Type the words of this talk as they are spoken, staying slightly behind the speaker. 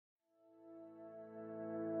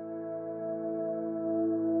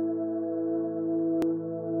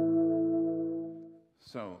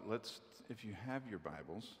So if you have your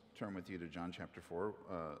Bibles, turn with you to John chapter 4.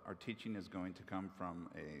 Our teaching is going to come from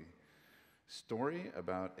a story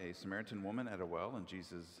about a Samaritan woman at a well, and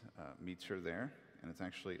Jesus meets her there. And it's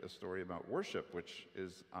actually a story about worship, which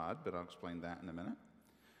is odd, but I'll explain that in a minute.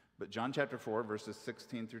 But John chapter 4, verses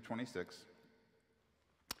 16 through 26.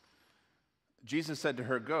 Jesus said to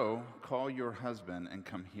her, "Go, call your husband and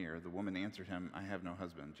come here." The woman answered him, "I have no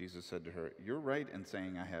husband." Jesus said to her, "You're right in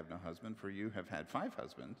saying I have no husband, for you have had 5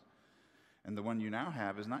 husbands, and the one you now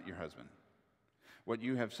have is not your husband. What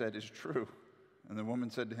you have said is true." And the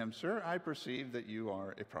woman said to him, "Sir, I perceive that you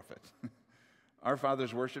are a prophet. Our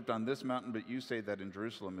fathers worshipped on this mountain, but you say that in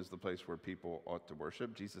Jerusalem is the place where people ought to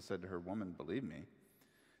worship." Jesus said to her, "Woman, believe me,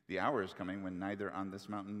 the hour is coming when neither on this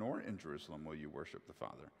mountain nor in Jerusalem will you worship the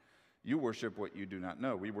Father. You worship what you do not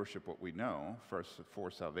know. We worship what we know, for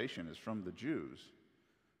salvation is from the Jews.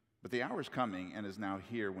 But the hour is coming and is now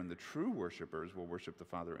here when the true worshipers will worship the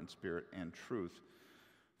Father in spirit and truth.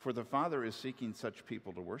 For the Father is seeking such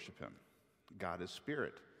people to worship him. God is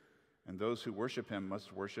spirit, and those who worship him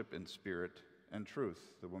must worship in spirit and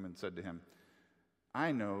truth." The woman said to him,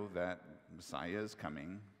 "I know that Messiah is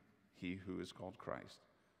coming, he who is called Christ.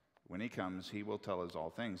 When he comes, he will tell us all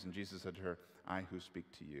things." And Jesus said to her, "I who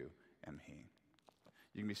speak to you am he."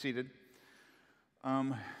 You can be seated.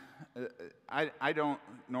 I don't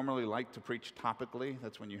normally like to preach topically.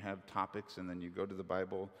 That's when you have topics and then you go to the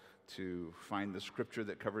Bible to find the scripture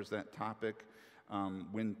that covers that topic.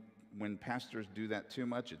 When pastors do that too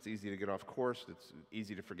much, it's easy to get off course. It's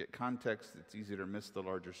easy to forget context. It's easy to miss the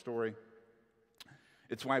larger story.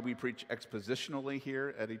 It's why we preach expositionally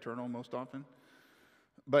here at Eternal most often.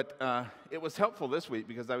 But it was helpful this week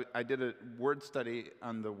because I did a word study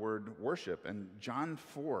on the word worship, and John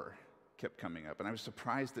 4 kept coming up. And I was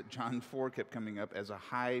surprised that John 4 kept coming up as a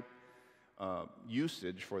high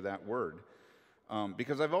usage for that word.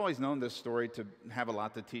 Because I've always known this story to have a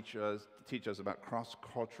lot to teach us about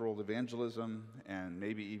cross-cultural evangelism, and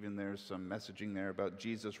maybe even there's some messaging there about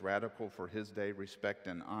Jesus' radical for his day respect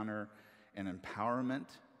and honor and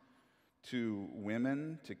empowerment to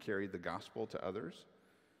women to carry the gospel to others.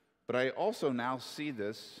 But I also now see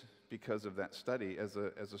this, because of that study, as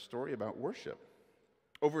a story about worship.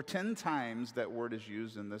 Over 10 times that word is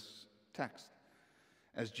used in this text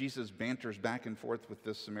as Jesus banters back and forth with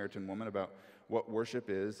this Samaritan woman about what worship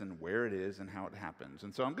is and where it is and how it happens.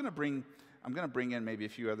 And so I'm going to bring in maybe a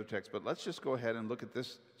few other texts, but let's just go ahead and look at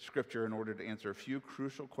this scripture in order to answer a few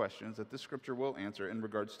crucial questions that this scripture will answer in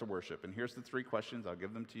regards to worship. And here's the 3 questions. I'll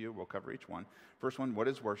give them to you. We'll cover each one. First one, what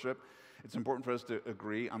is worship? It's important for us to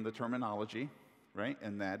agree on the terminology, right?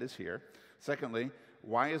 And that is here. Secondly,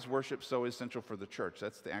 why is worship so essential for the church?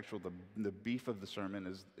 That's the beef of the sermon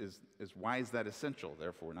is why is that essential?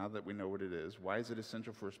 Therefore, now that we know what it is, why is it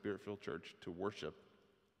essential for a spirit-filled church to worship?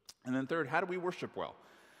 And then third, how do we worship well?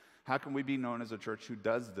 How can we be known as a church who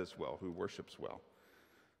does this well, who worships well?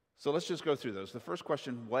 So let's just go through those. The first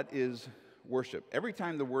question, what is worship? Every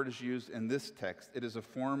time the word is used in this text, it is a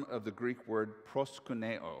form of the Greek word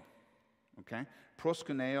proskuneo. Okay?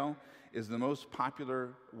 Proskuneo is the most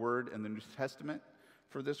popular word in the New Testament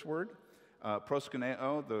for this word.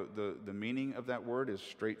 Proskuneo, the meaning of that word is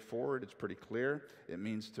straightforward. It's pretty clear. It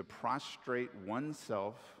means to prostrate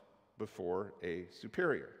oneself before a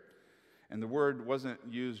superior. And the word wasn't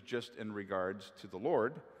used just in regards to the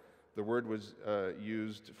Lord. The word was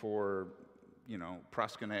used for,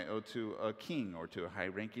 proskuneo to a king or to a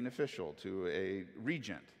high-ranking official, to a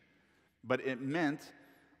regent. But it meant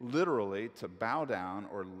literally to bow down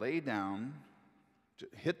or lay down, to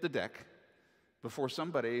hit the deck before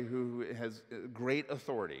somebody who has great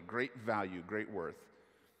authority, great value, great worth.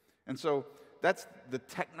 And so that's the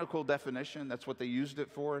technical definition. That's what they used it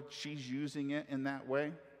for. She's using it in that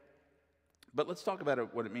way. But let's talk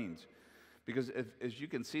about what it means. Because as you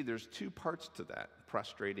can see, there's 2 parts to that,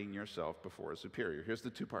 prostrating yourself before a superior. Here's the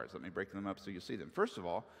 2 parts. Let me break them up so you see them. First of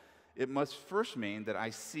all, it must first mean that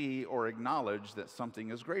I see or acknowledge that something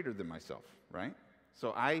is greater than myself, right?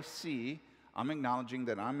 So I'm acknowledging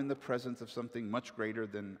that I'm in the presence of something much greater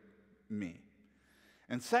than me.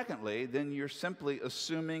 And secondly, then you're simply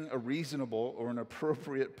assuming a reasonable or an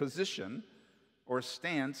appropriate position or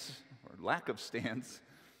stance, or lack of stance,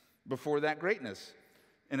 before that greatness.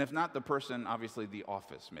 And if not the person, obviously the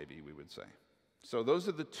office, maybe we would say. So those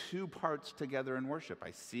are the 2 parts together in worship.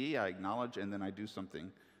 I see, I acknowledge, and then I do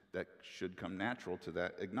something that should come natural to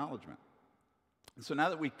that acknowledgement. So now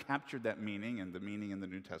that we've captured that meaning and the meaning in the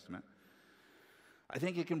New Testament, I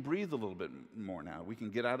think it can breathe a little bit more now. We can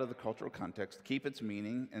get out of the cultural context, keep its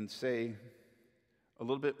meaning, and say a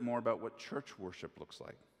little bit more about what church worship looks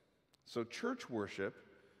like. So church worship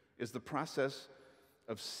is the process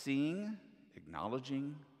of seeing,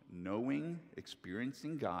 acknowledging, knowing,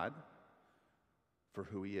 experiencing God for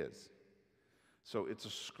who he is. So it's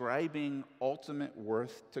ascribing ultimate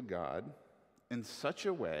worth to God in such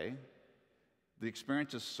a way, the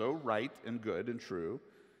experience is so right and good and true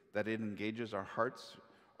that it engages our hearts,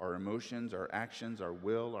 our emotions, our actions, our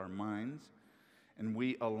will, our minds, and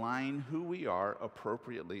we align who we are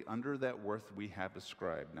appropriately under that worth we have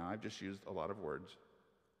ascribed. Now, I've just used a lot of words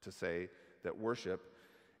to say that worship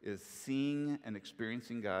is seeing and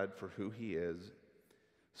experiencing God for who he is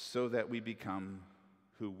so that we become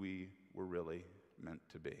who we were really meant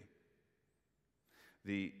to be.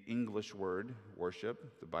 The English word,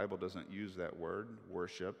 worship, the Bible doesn't use that word,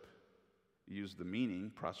 worship, use the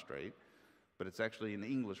meaning, prostrate, but it's actually an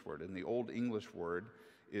English word, and the Old English word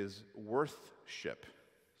is worthship.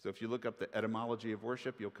 So if you look up the etymology of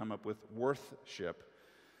worship, you'll come up with worthship,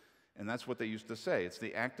 and that's what they used to say. It's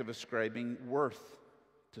the act of ascribing worth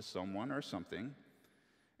to someone or something,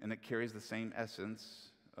 and it carries the same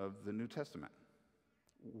essence of the New Testament.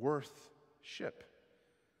 Worthship.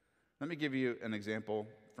 Let me give you an example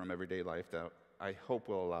from everyday life that I hope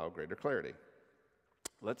will allow greater clarity.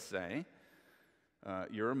 Let's say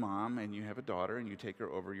you're a mom and you have a daughter and you take her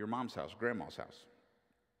over your mom's house, grandma's house.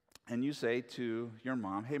 And you say to your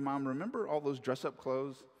mom, hey, Mom, remember all those dress-up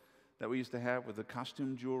clothes that we used to have with the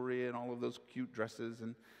costume jewelry and all of those cute dresses?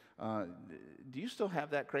 And do you still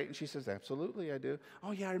have that crate? And she says, absolutely, I do.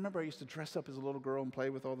 Oh, yeah, I remember I used to dress up as a little girl and play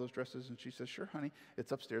with all those dresses. And she says, sure, honey,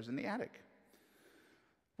 it's upstairs in the attic.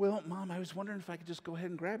 Well, Mom, I was wondering if I could just go ahead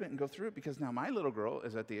and grab it and go through it, because now my little girl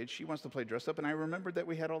is at the age, she wants to play dress up, and I remembered that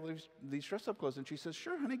we had all these dress up clothes. And she says,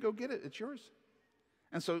 sure, honey, go get it. It's yours.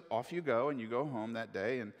 And so off you go, and you go home that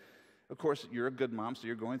day, and of course, you're a good mom, so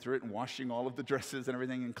you're going through it and washing all of the dresses and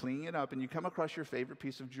everything and cleaning it up, and you come across your favorite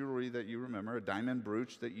piece of jewelry that you remember, a diamond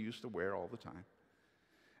brooch that you used to wear all the time,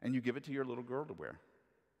 and you give it to your little girl to wear.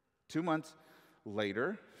 2 months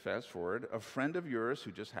later, fast forward, a friend of yours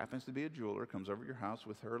who just happens to be a jeweler comes over your house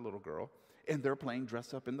with her little girl, and they're playing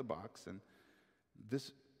dress up in the box, and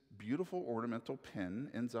this beautiful ornamental pin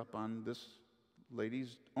ends up on this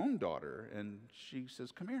lady's own daughter, and she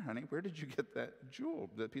says, come here, honey, where did you get that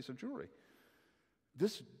piece of jewelry?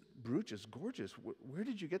 This brooch is gorgeous. Where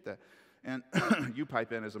did you get that? And you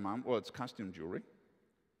pipe in as a mom, well, it's costume jewelry.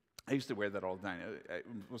 I used to wear that all the time. It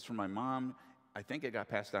was from my mom. I think it got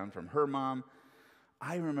passed down from her mom.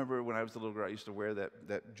 I remember when I was a little girl, I used to wear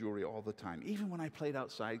that jewelry all the time. Even when I played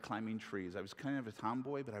outside climbing trees, I was kind of a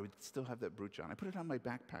tomboy, but I would still have that brooch on. I put it on my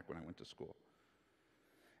backpack when I went to school.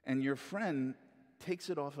 And your friend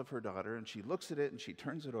takes it off of her daughter, and she looks at it, and she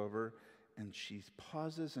turns it over, and she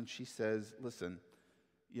pauses, and she says, listen,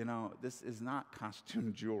 you know, this is not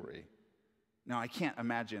costume jewelry. Now, I can't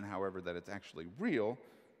imagine, however, that it's actually real,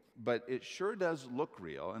 but it sure does look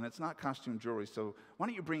real, and it's not costume jewelry, so why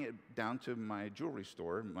don't you bring it down to my jewelry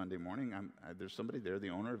store Monday morning? There's somebody there,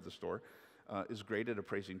 the owner of the store, is great at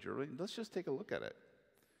appraising jewelry. Let's just take a look at it.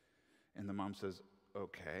 And the mom says,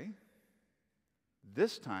 okay.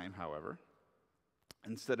 This time, however,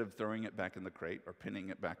 instead of throwing it back in the crate or pinning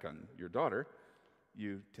it back on your daughter,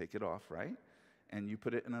 you take it off, right? And you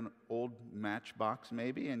put it in an old matchbox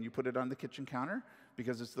maybe, and you put it on the kitchen counter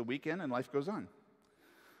because it's the weekend and life goes on.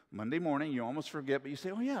 Monday morning, you almost forget, but you say,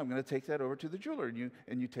 oh yeah, I'm going to take that over to the jeweler.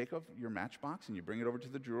 And you take off your matchbox and you bring it over to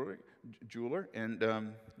the jeweler,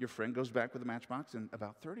 and your friend goes back with the matchbox, and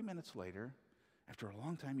about 30 minutes later, after a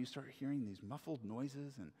long time, you start hearing these muffled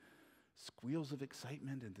noises and squeals of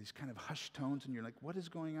excitement and these kind of hushed tones, and you're like, what is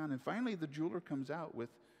going on? And finally, the jeweler comes out with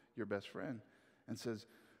your best friend and says,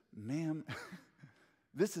 ma'am,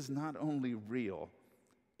 this is not only real,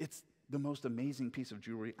 it's the most amazing piece of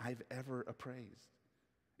jewelry I've ever appraised.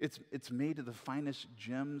 It's made of the finest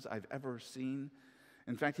gems I've ever seen.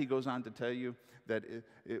 In fact, he goes on to tell you that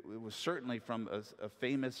it was certainly from a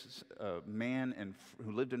famous man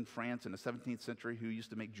who lived in France in the 17th century who used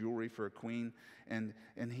to make jewelry for a queen. And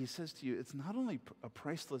he says to you, it's not only a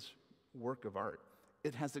priceless work of art,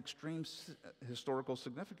 it has extreme historical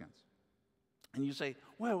significance. And you say,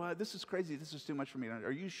 well, this is crazy. This is too much for me.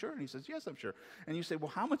 Are you sure? And he says, yes, I'm sure. And you say, well,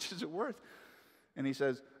 how much is it worth? And he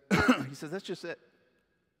says, that's just it.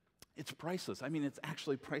 It's priceless. I mean, it's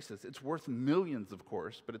actually priceless. It's worth millions, of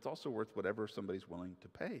course, but it's also worth whatever somebody's willing to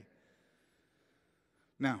pay.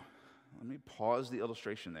 Now, let me pause the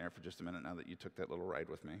illustration there for just a minute now that you took that little ride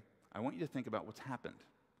with me. I want you to think about what's happened.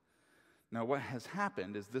 Now, what has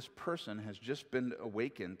happened is this person has just been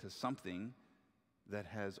awakened to something that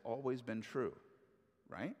has always been true,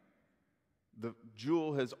 right? The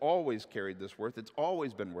jewel has always carried this worth. It's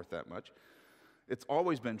always been worth that much. It's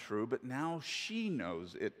always been true, but now she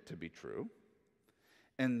knows it to be true.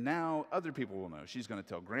 And now other people will know. She's going to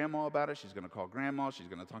tell grandma about it. She's going to call grandma. She's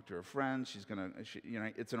going to talk to her friends.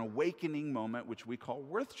 It's an awakening moment, which we call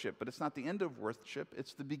worthship. But it's not the end of worthship.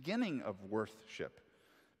 It's the beginning of worthship.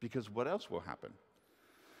 Because what else will happen?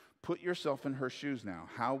 Put yourself in her shoes now.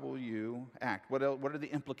 How will you act? What are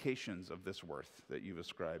the implications of this worth that you've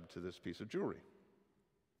ascribed to this piece of jewelry?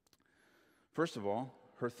 First of all,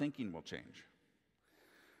 her thinking will change.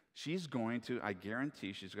 I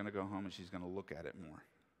guarantee she's going to go home and she's going to look at it more.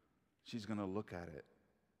 She's going to look at it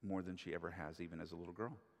more than she ever has, even as a little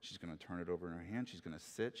girl. She's going to turn it over in her hand. She's going to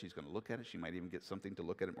sit. She's going to look at it. She might even get something to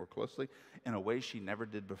look at it more closely in a way she never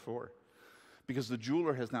did before. Because the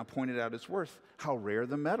jeweler has now pointed out its worth, how rare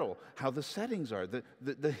the metal, how the settings are,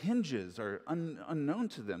 the hinges are unknown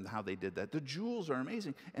to them, how they did that. The jewels are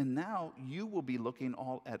amazing. And now you will be looking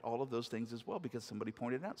at all of those things as well because somebody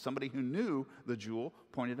pointed it out. Somebody who knew the jewel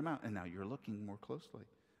pointed them out. And now you're looking more closely.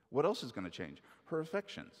 What else is going to change? Her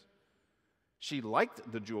affections. She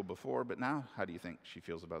liked the jewel before, but now how do you think she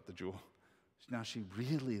feels about the jewel? Now she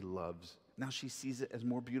really loves. Now she sees it as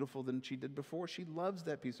more beautiful than she did before. She loves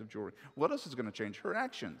that piece of jewelry. What else is going to change? Her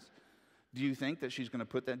actions. Do you think that she's going to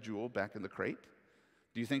put that jewel back in the crate?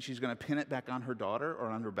 Do you think she's going to pin it back on her daughter or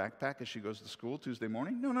on her backpack as she goes to school Tuesday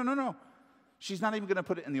morning? No. She's not even going to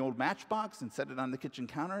put it in the old matchbox and set it on the kitchen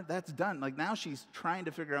counter. That's done. Like now she's trying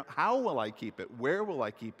to figure out, how will I keep it? Where will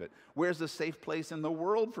I keep it? Where's a safe place in the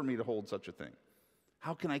world for me to hold such a thing?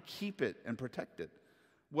 How can I keep it and protect it?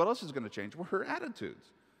 What else is going to change? Well, her attitudes.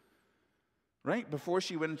 Right? Before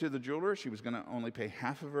she went into the jeweler, she was going to only pay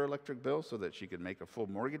half of her electric bill so that she could make a full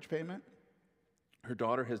mortgage payment. Her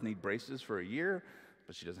daughter has knee braces for a year,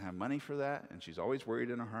 but she doesn't have money for that, and she's always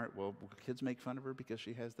worried in her heart, well, will kids make fun of her because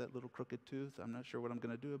she has that little crooked tooth? I'm not sure what I'm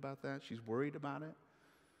going to do about that. She's worried about it.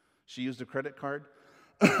 She used a credit card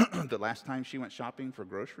the last time she went shopping for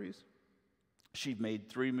groceries. She'd made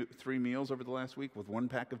three meals over the last week with 1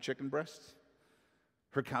 pack of chicken breasts.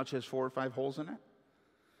 Her couch has 4 or 5 holes in it.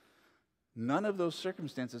 None of those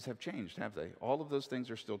circumstances have changed, have they? All of those things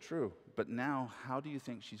are still true. But now, how do you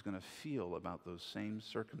think she's going to feel about those same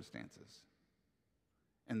circumstances?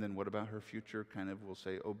 And then what about her future kind of, we'll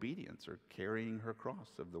say, obedience or carrying her cross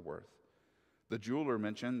of the worth? The jeweler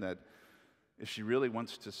mentioned that if she really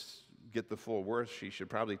wants to get the full worth, she should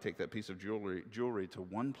probably take that piece of jewelry to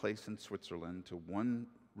one place in Switzerland, to one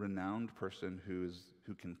renowned person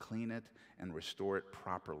who can clean it and restore it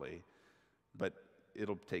properly. But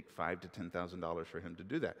it'll take $5,000 to $10,000 for him to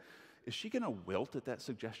do that. Is she going to wilt at that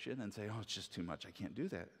suggestion and say, oh, it's just too much, I can't do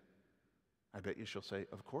that? I bet you she'll say,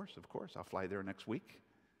 of course, I'll fly there next week,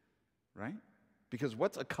 right? Because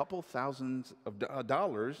what's a couple thousands of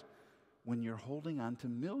dollars when you're holding on to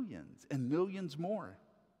millions and millions more?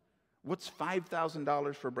 What's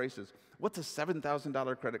 $5,000 for braces? What's a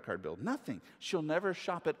 $7,000 credit card bill? Nothing. She'll never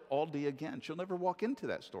shop at Aldi again. She'll never walk into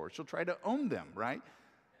that store. She'll try to own them, right?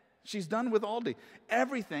 She's done with Aldi.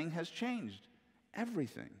 Everything has changed.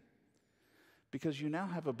 Everything. Because you now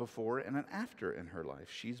have a before and an after in her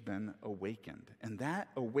life. She's been awakened. And that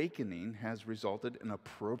awakening has resulted in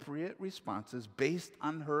appropriate responses based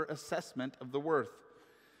on her assessment of the worth.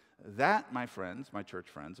 That, my friends, my church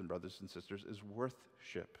friends and brothers and sisters, is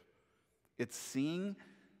worthship. It's seeing,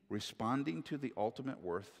 responding to the ultimate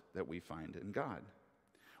worth that we find in God.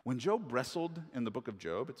 When Job wrestled in the book of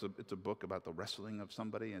Job, it's a book about the wrestling of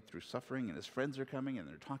somebody and through suffering, and his friends are coming and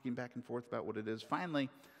they're talking back and forth about what it is. Finally,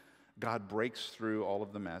 God breaks through all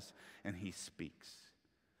of the mess and he speaks.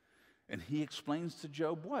 And he explains to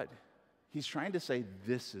Job what? He's trying to say,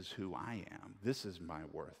 this is who I am. This is my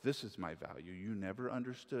worth. This is my value. You never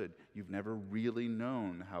understood. You've never really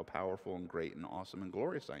known how powerful and great and awesome and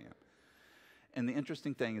glorious I am. And the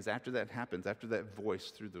interesting thing is after that happens, after that voice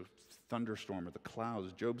through the thunderstorm or the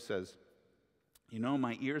clouds, Job says, you know,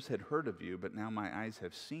 my ears had heard of you, but now my eyes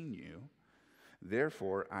have seen you.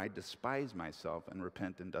 Therefore, I despise myself and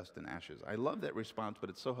repent in dust and ashes. I love that response, but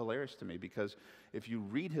it's so hilarious to me because if you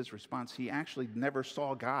read his response, he actually never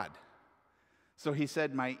saw God. So he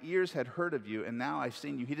said, my ears had heard of you, and now I've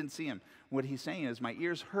seen you. He didn't see him. What he's saying is, my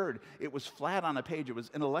ears heard. It was flat on a page. It was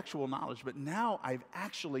intellectual knowledge. But now I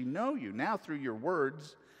actually know you. Now through your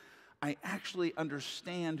words, I actually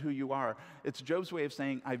understand who you are. It's Job's way of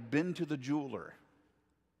saying, I've been to the jeweler.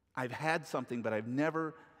 I've had something, but I've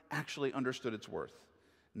never actually understood its worth.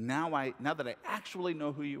 Now that I actually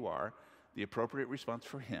know who you are, the appropriate response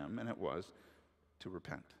for him, and it was to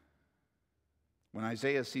repent. When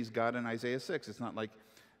Isaiah sees God in Isaiah 6, it's not like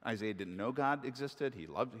Isaiah didn't know God existed. He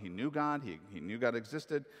knew God. He knew God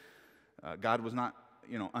existed. God was not,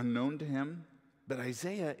 unknown to him. But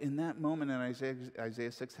Isaiah, in that moment in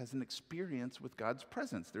Isaiah 6, has an experience with God's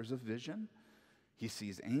presence. There's a vision. He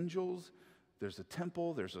sees angels. There's a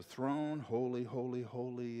temple. There's a throne. Holy, holy,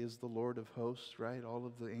 holy is the Lord of hosts, right? All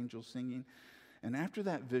of the angels singing. And after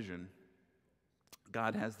that vision,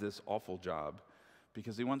 God has this awful job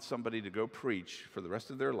because he wants somebody to go preach for the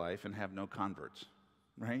rest of their life and have no converts,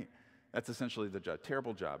 right? That's essentially the job.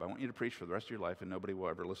 Terrible job. I want you to preach for the rest of your life and nobody will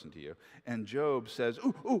ever listen to you. And Job says,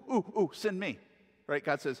 send me. Right?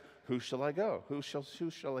 God says, who shall I go? Who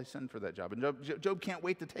shall I send for that job? And Job can't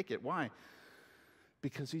wait to take it. Why?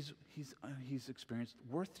 Because he's experienced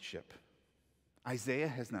worthship. Isaiah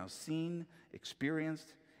has now seen,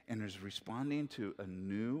 experienced, and is responding to a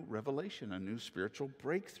new revelation, a new spiritual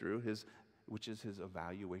breakthrough, which is his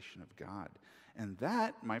evaluation of God. And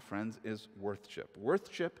that, my friends, is worthship.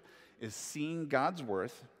 Worthship is seeing God's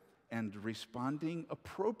worth and responding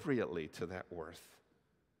appropriately to that worth.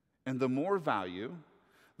 And the more value,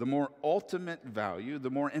 the more ultimate value,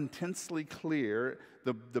 the more intensely clear,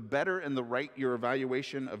 the better and the right your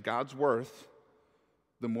evaluation of God's worth,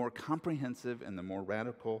 the more comprehensive and the more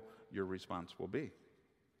radical your response will be.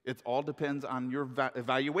 It all depends on your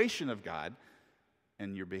evaluation of God,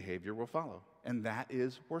 and your behavior will follow. And that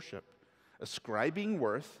is worship. Ascribing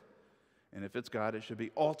worth, and if it's God, it should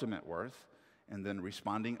be ultimate worth, and then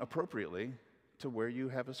responding appropriately to where you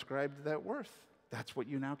have ascribed that worth. That's what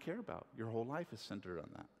you now care about. Your whole life is centered on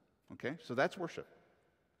that. Okay? So that's worship.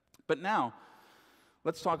 But now,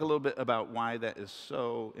 let's talk a little bit about why that is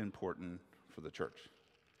so important for the church.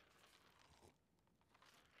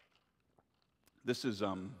 This is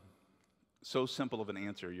so simple of an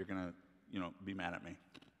answer, you're going to, be mad at me.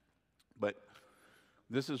 But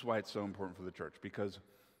this is why it's so important for the church, because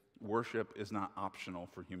worship is not optional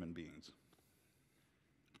for human beings.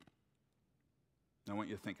 I want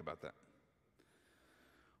you to think about that.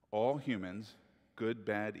 All humans, good,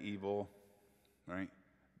 bad, evil, right?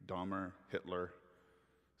 Dahmer, Hitler,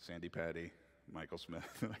 Sandy Patty, Michael Smith.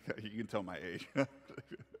 You can tell my age.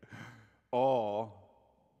 All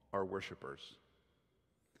are worshipers.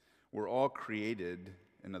 We're all created,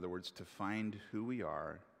 in other words, to find who we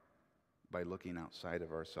are by looking outside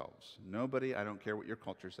of ourselves. Nobody, I don't care what your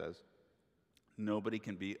culture says, nobody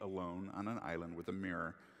can be alone on an island with a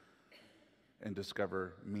mirror and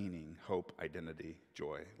discover meaning, hope, identity,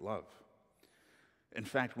 joy, love. In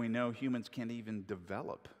fact, we know humans can't even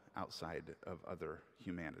develop outside of other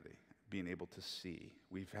humanity, being able to see.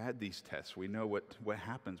 We've had these tests. We know what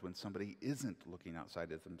happens when somebody isn't looking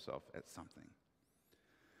outside of themselves at something.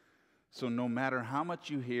 So no matter how much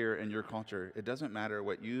you hear in your culture, it doesn't matter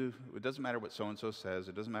what so-and-so says,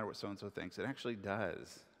 it doesn't matter what so-and-so thinks. It actually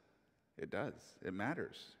does. It does. It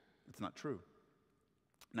matters. It's not true.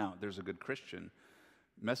 Now, there's a good Christian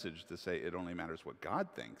message to say it only matters what God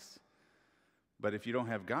thinks. But if you don't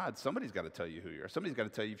have God, somebody's got to tell you who you are. Somebody's got to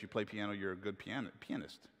tell you if you play piano, you're a good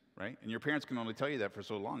pianist, right? And your parents can only tell you that for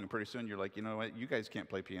so long, and pretty soon you're like, you know what, you guys can't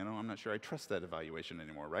play piano. I'm not sure I trust that evaluation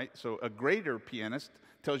anymore, right? So a greater pianist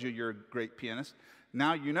tells you you're a great pianist.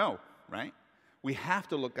 Now you know, right? We have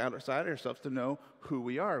to look outside ourselves to know who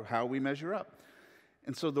we are, how we measure up.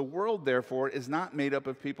 And so the world, therefore, is not made up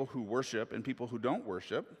of people who worship and people who don't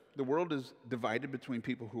worship. The world is divided between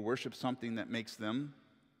people who worship something that makes them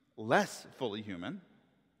less fully human,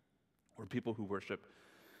 or people who worship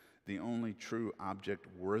the only true object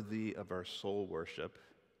worthy of our soul worship,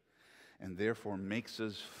 and therefore makes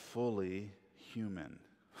us fully human,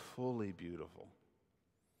 fully beautiful.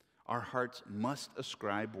 Our hearts must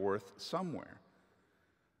ascribe worth somewhere.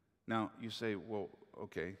 Now, you say, well,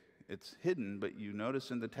 okay, it's hidden, but you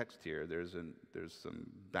notice in the text here, there's some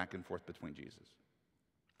back and forth between Jesus.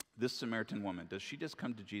 This Samaritan woman, does she just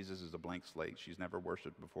come to Jesus as a blank slate? She's never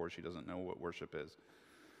worshiped before. She doesn't know what worship is.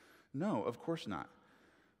 No, of course not.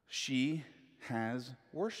 She has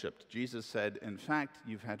worshiped. Jesus said, in fact,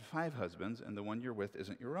 you've had 5 husbands, and the one you're with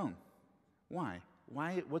isn't your own. Why?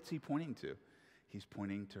 What's he pointing to? He's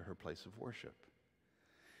pointing to her place of worship.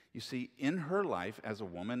 You see, in her life as a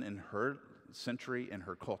woman, in her century, in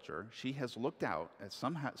her culture, she has looked out at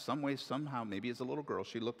somehow, maybe as a little girl,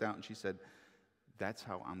 she looked out and she said, that's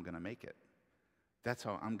how I'm going to make it. That's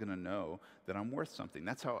how I'm going to know that I'm worth something.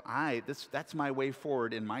 That's my way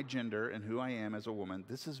forward in my gender and who I am as a woman.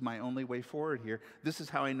 This is my only way forward here. This is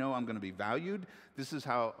how I know I'm going to be valued. This is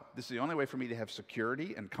the only way for me to have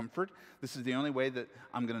security and comfort. This is the only way that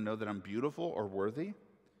I'm going to know that I'm beautiful or worthy.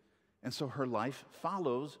 And so her life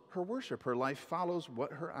follows her worship. Her life follows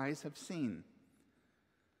what her eyes have seen.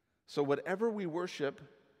 So whatever we worship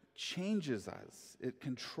changes us. It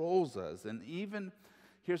controls us. And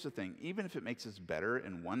here's the thing, even if it makes us better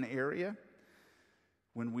in one area,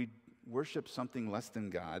 when we worship something less than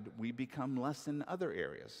God, we become less in other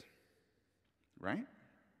areas. Right?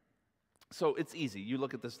 So it's easy. You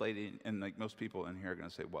look at this lady, and like most people in here are going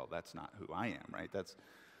to say, well, that's not who I am, right? That's,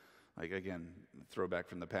 like, again, throwback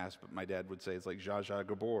from the past, but my dad would say it's like Zsa Zsa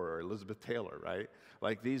Gabor or Elizabeth Taylor, right?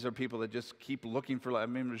 Like, these are people that just keep looking for love. I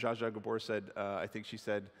remember Zsa Zsa Gabor said, I think she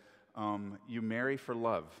said, you marry for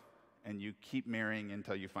love, and you keep marrying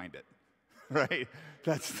until you find it, right?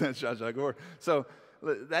 That's Zsa Zsa Gabor. So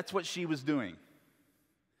that's what she was doing.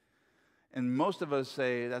 And most of us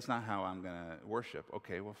say, that's not how I'm going to worship.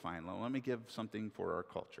 Okay, well, fine. Well, let me give something for our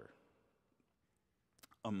culture.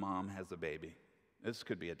 A mom has a baby. This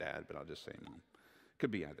could be a dad, but I'll just say mom.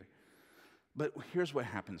 Could be either. But here's what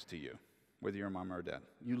happens to you, whether you're a mom or a dad.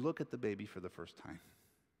 You look at the baby for the first time.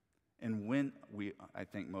 And I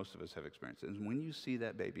think most of us have experienced it, and when you see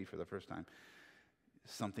that baby for the first time,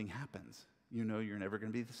 something happens. You know you're never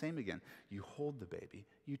going to be the same again. You hold the baby.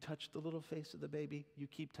 You touch the little face of the baby. You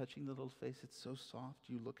keep touching the little face. It's so soft.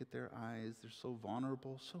 You look at their eyes. They're so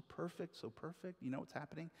vulnerable, so perfect, so perfect. You know what's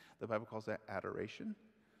happening? The Bible calls that adoration.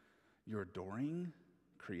 You're adoring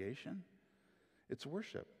creation. It's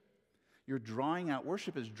worship. You're drawing out.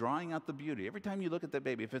 Worship is drawing out the beauty. Every time you look at the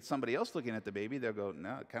baby, if it's somebody else looking at the baby, they'll go,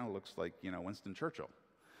 no, it kind of looks like, Winston Churchill.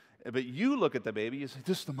 But you look at the baby, you say,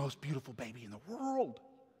 this is the most beautiful baby in the world.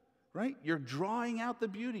 Right? You're drawing out the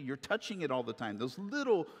beauty. You're touching it all the time. Those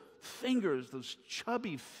little fingers, those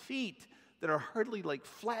chubby feet that are hardly like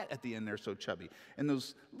flat at the end, they're so chubby. And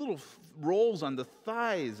those little rolls on the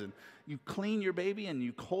thighs. And you clean your baby and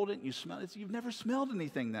you hold it and you smell it. You've never smelled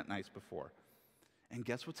anything that nice before. And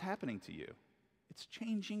guess what's happening to you? It's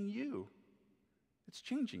changing you. It's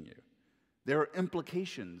changing you. There are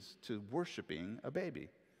implications to worshiping a baby.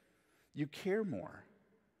 You care more.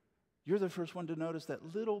 You're the first one to notice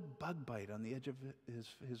that little bug bite on the edge of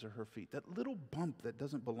his or her feet, that little bump that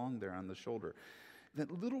doesn't belong there on the shoulder,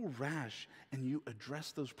 that little rash, and you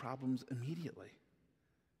address those problems immediately.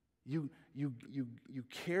 You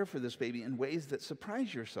care for this baby in ways that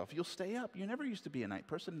surprise yourself. You'll stay up. You never used to be a night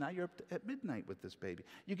person. Now you're up at midnight with this baby.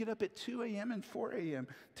 You get up at 2 a.m. and 4 a.m.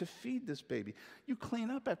 to feed this baby. You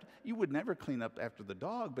clean up after. You would never clean up after the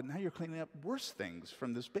dog, but now you're cleaning up worse things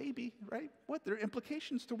from this baby, right? What? There are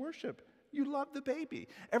implications to worship. You love the baby.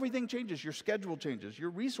 Everything changes. Your schedule changes.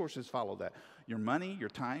 Your resources follow that. Your money, your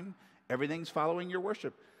time, everything's following your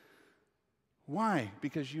worship. Why?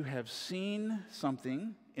 Because you have seen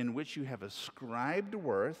something in which you have ascribed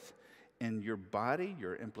worth, and your body,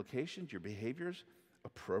 your implications, your behaviors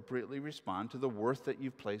appropriately respond to the worth that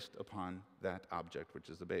you've placed upon that object, which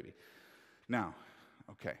is the baby. Now,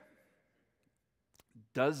 okay,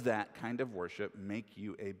 does that kind of worship make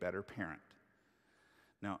you a better parent?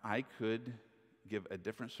 Now, I could give a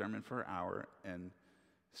different sermon for an hour and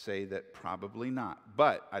say that probably not.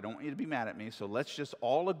 But I don't want you to be mad at me, so let's just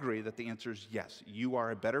all agree that the answer is yes. You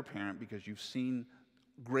are a better parent because you've seen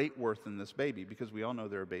great worth in this baby, because we all know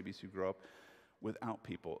there are babies who grow up without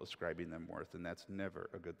people ascribing them worth, and that's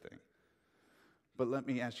never a good thing. But let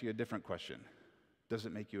me ask you a different question. Does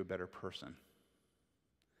it make you a better person?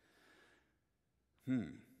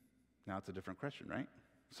 Now it's a different question, right?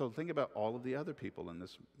 So think about all of the other people in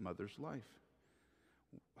this mother's life.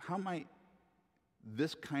 How might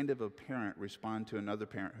this kind of a parent respond to another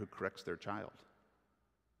parent who corrects their child?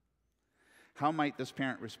 How might this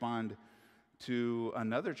parent respond to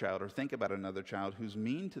another child, or think about another child who's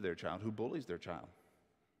mean to their child, who bullies their child?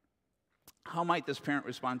 How might this parent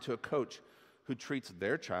respond to a coach who treats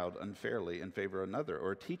their child unfairly in favor of another,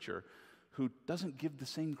 or a teacher who doesn't give the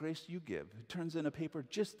same grace you give, who turns in a paper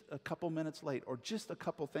just a couple minutes late, or just a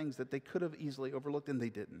couple things that they could have easily overlooked and they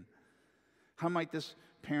didn't? How might this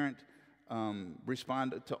parent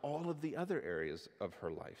respond to all of the other areas of her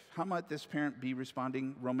life? How might this parent be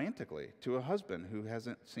responding romantically to a husband who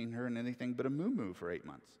hasn't seen her in anything but a moo-moo for 8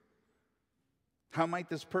 months? How might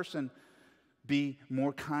this person be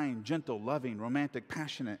more kind, gentle, loving, romantic,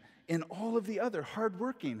 passionate, and all of the other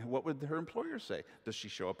hardworking? What would her employer say? Does she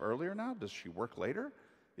show up earlier now? Does she work later?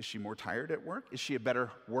 Is she more tired at work? Is she a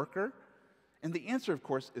better worker? And the answer, of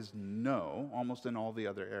course, is no, almost in all the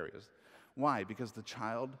other areas. Why? Because the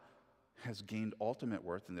child has gained ultimate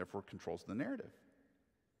worth and therefore controls the narrative.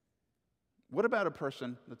 What about a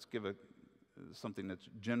person, let's give something that's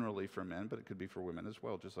generally for men, but it could be for women as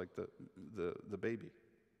well, just like the baby.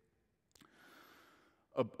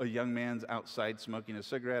 A young man's outside smoking a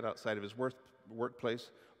cigarette outside of his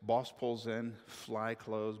workplace. Boss pulls in, fly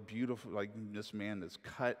clothes, beautiful, like this man is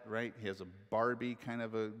cut, right? He has a Barbie kind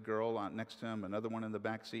of a girl next to him, another one in the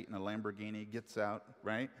back seat in a Lamborghini, gets out,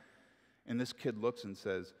 right? And this kid looks and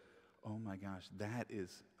says, oh my gosh, that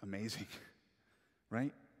is amazing,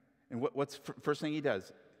 right? And what's first thing he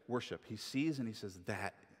does? Worship. He sees and he says,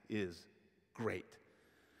 that is great.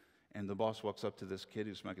 And the boss walks up to this kid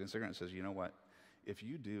who's smoking a cigarette and says, you know what? If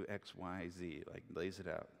you do X, Y, Z, like lays it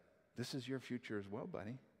out, this is your future as well,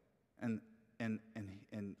 buddy. And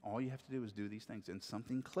all you have to do is do these things, and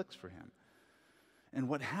something clicks for him. And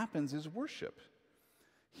what happens is worship.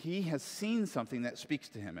 He has seen something that speaks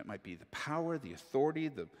to him. It might be the power, the authority,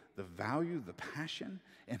 the value, the passion,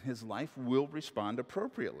 and his life will respond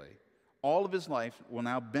appropriately. All of his life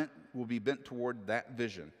will be bent toward that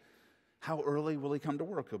vision. How early will he come to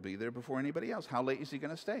work? He'll be there before anybody else. How late is he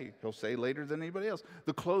going to stay? He'll stay later than anybody else.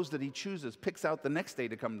 The clothes that he picks out the next day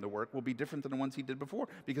to come to work will be different than the ones he did before,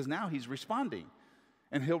 because now he's responding.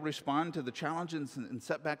 And he'll respond to the challenges and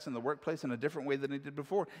setbacks in the workplace in a different way than he did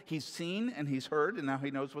before. He's seen and he's heard, and now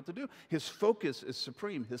he knows what to do. His focus is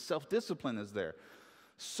supreme. His self-discipline is there.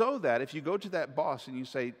 So that if you go to that boss and you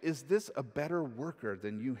say, is this a better worker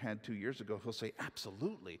than you had 2 years ago? He'll say,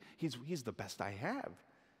 absolutely. He's the best I have.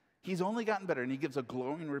 He's only gotten better, and he gives a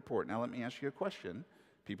glowing report. Now let me ask you a question,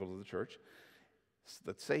 people of the church.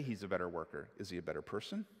 Let's say he's a better worker. Is he a better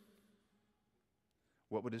person?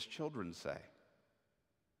 What would his children say?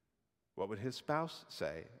 What would his spouse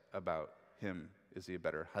say about him? Is he a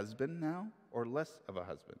better husband now or less of a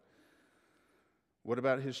husband? What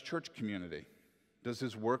about his church community? Does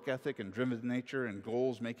his work ethic and driven nature and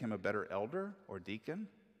goals make him a better elder or deacon?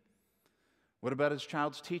 What about his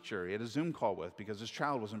child's teacher he had a Zoom call with because his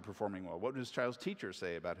child wasn't performing well? What would his child's teacher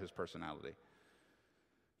say about his personality?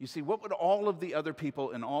 You see, what would all of the other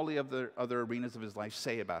people in all the other arenas of his life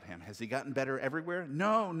say about him? Has he gotten better everywhere?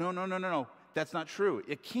 No. That's not true.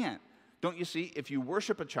 It can't. Don't you see, if you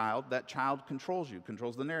worship a child, that child controls you,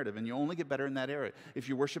 controls the narrative, and you only get better in that area. If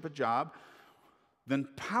you worship a job, then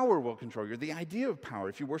power will control you. The idea of power,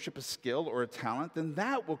 if you worship a skill or a talent, then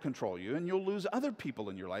that will control you, and you'll lose other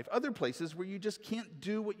people in your life, other places where you just can't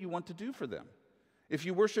do what you want to do for them. If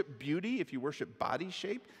you worship beauty, if you worship body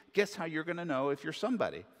shape, guess how you're going to know if you're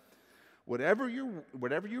somebody? Whatever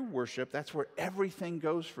you worship, that's where everything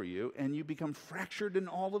goes for you, and you become fractured in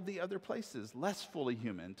all of the other places, less fully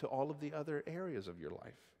human to all of the other areas of your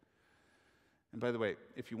life. And by the way,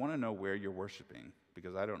 if you want to know where you're worshiping,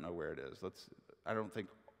 because I don't know where it is, I don't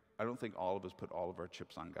think all of us put all of our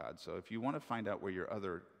chips on God. So if you want to find out where your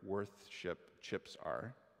other worship chips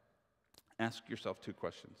are, ask yourself 2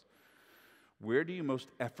 questions. Where do you most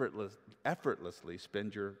effortlessly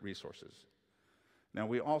spend your resources? Now,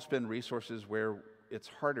 we all spend resources where it's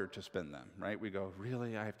harder to spend them, right? We go,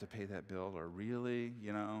 really, I have to pay that bill? Or really,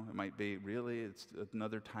 it might be, really, it's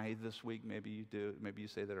another tithe this week. Maybe you do. Maybe you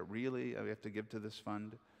say that, or really, I have to give to this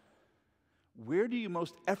fund. Where do you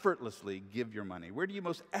most effortlessly give your money? Where do you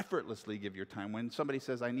most effortlessly give your time? When somebody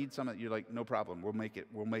says, I need something, you're like, no problem, we'll make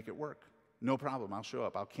it work. No problem, I'll show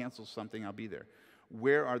up. I'll cancel something, I'll be there.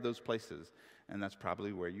 Where are those places? And that's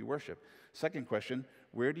probably where you worship. Second question,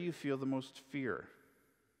 where do you feel the most fear?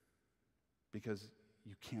 Because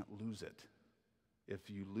you can't lose it. If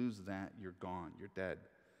you lose that, you're gone, you're dead.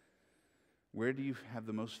 Where do you have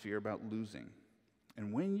the most fear about losing?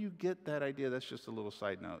 And when you get that idea, that's just a little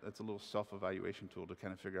side note. That's a little self-evaluation tool to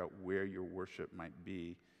kind of figure out where your worship might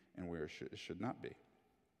be and where it should not be.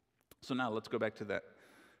 So now let's go back to that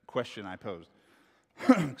question I posed.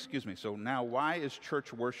 Excuse me. So now, why is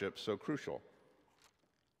church worship so crucial?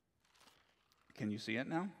 Can you see it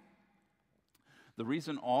now? The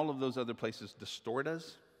reason all of those other places distort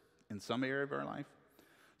us in some area of our life,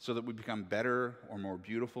 so that we become better or more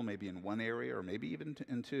beautiful, maybe in one area or maybe even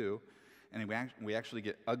in 2, and we actually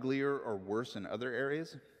get uglier or worse in other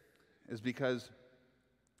areas, is because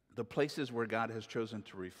the places where God has chosen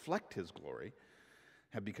to reflect His glory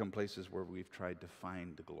have become places where we've tried to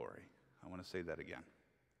find the glory. I want to say that again.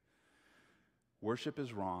 Worship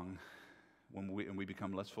is wrong and we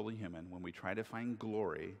become less fully human when we try to find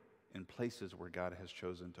glory in places where God has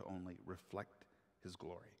chosen to only reflect His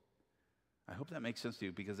glory. I hope that makes sense to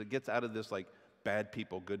you, because it gets out of this like bad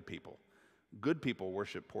people, good people. Good people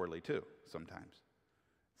worship poorly too, sometimes,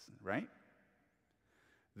 right?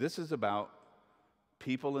 This is about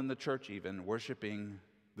people in the church even worshiping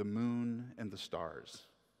the moon and the stars.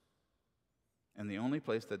 And the only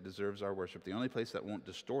place that deserves our worship, the only place that won't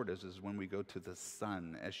distort us, is when we go to the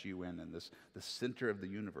sun, S-U-N, and the center of the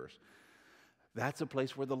universe. That's a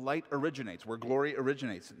place where the light originates, where glory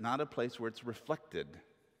originates, not a place where it's reflected.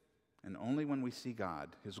 And only when we see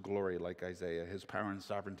God, His glory like Isaiah, His power and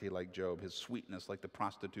sovereignty like Job, His sweetness like the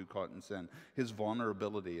prostitute caught in sin, His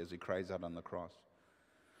vulnerability as He cries out on the cross.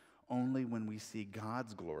 Only when we see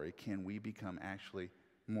God's glory can we become actually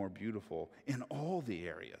more beautiful in all the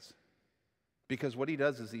areas. Because what He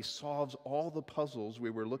does is He solves all the puzzles we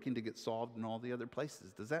were looking to get solved in all the other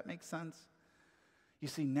places. Does that make sense? You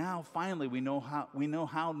see, now finally we know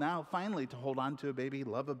how now finally to hold on to a baby,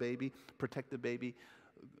 love a baby, protect the baby,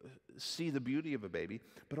 see the beauty of a baby,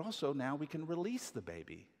 but also now we can release the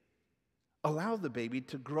baby. Allow the baby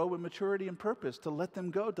to grow in maturity and purpose, to let them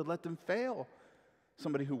go, to let them fail.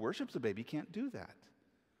 Somebody who worships a baby can't do that.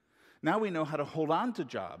 Now we know how to hold on to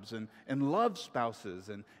jobs and love spouses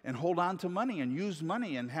and hold on to money and use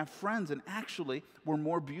money and have friends. And actually, we're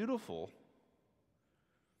more beautiful.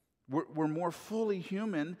 We're more fully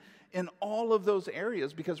human in all of those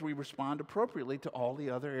areas because we respond appropriately to all the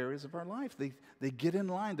other areas of our life. They get in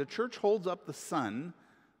line. The church holds up the sun,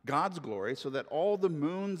 God's glory, so that all the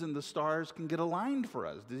moons and the stars can get aligned for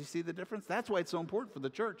us. Did you see the difference? That's why it's so important for the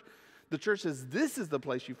church. The church says, this is the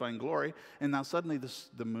place you find glory, and now suddenly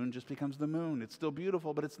the moon just becomes the moon. It's still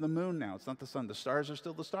beautiful, but it's the moon now. It's not the sun. The stars are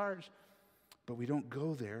still the stars, but we don't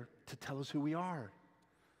go there to tell us who we are.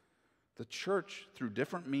 The church, through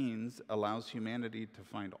different means, allows humanity to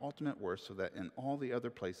find ultimate worth so that in all the other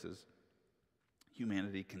places,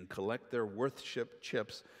 humanity can collect their worth-ship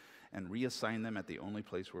chips and reassign them at the only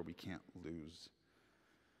place where we can't lose.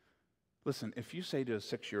 Listen, if you say to a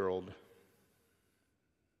 6-year-old,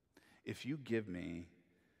 if you give me,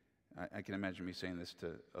 I can imagine me saying this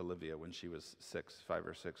to Olivia when she was 5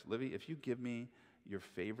 or 6. Olivia, if you give me your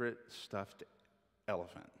favorite stuffed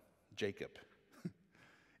elephant, Jacob,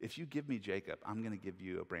 if you give me Jacob, I'm going to give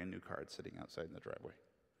you a brand new card sitting outside in the driveway.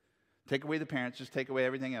 Take away the parents, just take away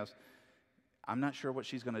everything else. I'm not sure what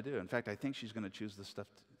she's going to do. In fact, I think she's going to choose the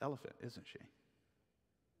stuffed elephant, isn't she?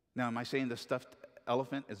 Now, am I saying the stuffed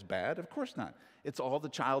elephant is bad? Of course not. It's all the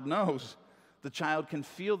child knows. The child can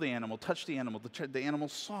feel the animal, touch the animal. The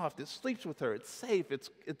animal's soft. It sleeps with her. It's safe.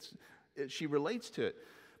 She relates to it.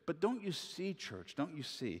 But don't you see, church, don't you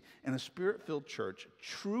see, in a spirit-filled church,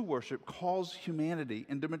 true worship calls humanity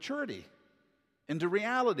into maturity, into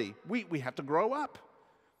reality. We have to grow up.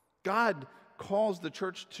 God calls the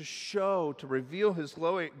church to show, to reveal his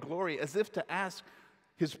glory as if to ask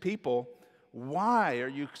his people, why are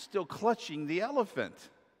you still clutching the elephant?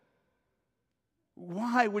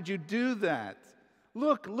 Why would you do that?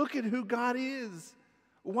 Look at who God is.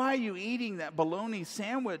 Why are you eating that bologna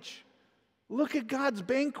sandwich? Look at God's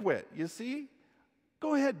banquet, you see?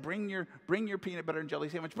 Go ahead, bring your peanut butter and jelly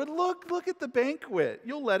sandwich, but look at the banquet.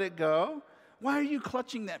 You'll let it go. Why are you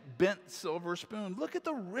clutching that bent silver spoon? Look at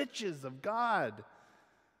the riches of God.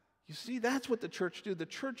 You see, that's what the church do. The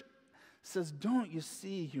church says, don't you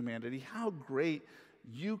see, humanity, how great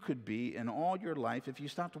you could be in all your life if you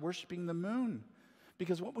stopped worshiping the moon?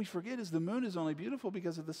 Because what we forget is the moon is only beautiful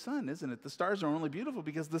because of the sun, isn't it? The stars are only beautiful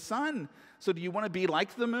because of the sun. So do you want to be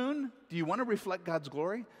like the moon? Do you want to reflect God's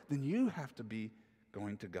glory? Then you have to be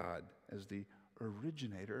going to God as the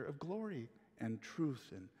originator of glory and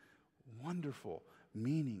truth and wonderful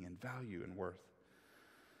meaning and value and worth.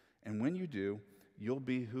 And when you do, you'll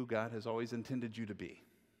be who God has always intended you to be.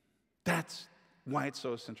 That's why it's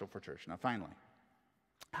so essential for church. Now, finally,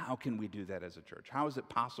 how can we do that as a church? How is it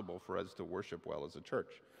possible for us to worship well as a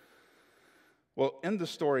church? Well, in the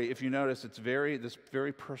story, if you notice, it's this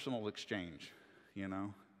very personal exchange, you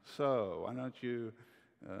know. So, why don't you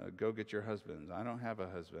go get your husbands? I don't have a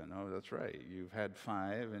husband. Oh, that's right. You've had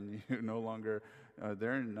 5, and you no longer,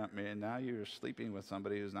 they're not married. Now you're sleeping with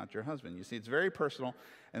somebody who's not your husband. You see, it's very personal,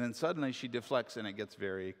 and then suddenly she deflects, and it gets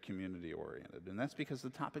very community-oriented. And that's because the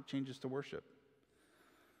topic changes to worship.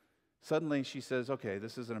 Suddenly she says, okay,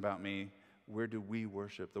 this isn't about me. Where do we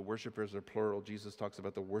worship? The worshipers are plural. Jesus talks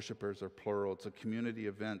about the worshipers are plural. It's a community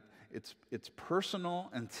event. It's personal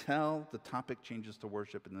until the topic changes to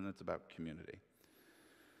worship, and then it's about community.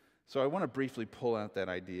 So I want to briefly pull out that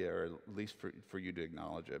idea, or at least for you to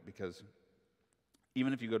acknowledge it, because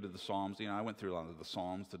even if you go to the Psalms, you know, I went through a lot of the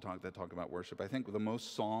Psalms that talk about worship. I think the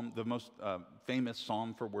most famous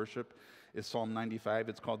psalm for worship is Psalm 95.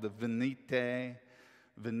 It's called the Venite.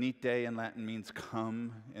 Venite in Latin means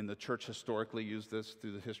come, and the church historically used this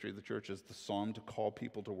through the history of the church as the psalm to call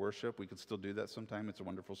people to worship. We could still do that sometime. It's a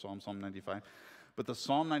wonderful psalm, Psalm 95. But the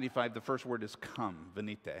Psalm 95, the first word is come,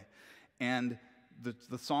 venite. And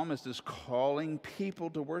the psalmist is calling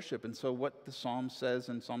people to worship. And so what the psalm says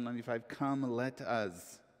in Psalm 95, come, let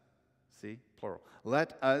us. See, plural.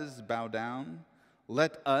 Let us bow down.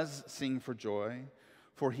 Let us sing for joy.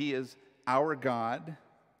 For he is our God,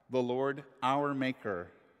 the Lord, our Maker.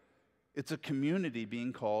 It's a community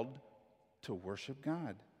being called to worship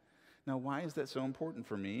God. Now, why is that so important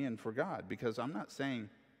for me and for God? Because I'm not saying,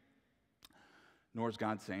 nor is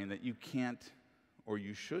God saying, that you can't or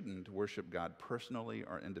you shouldn't worship God personally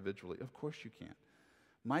or individually. Of course you can.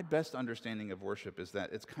 My best understanding of worship is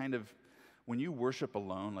that it's kind of When you worship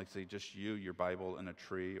alone, like say just you, your Bible, and a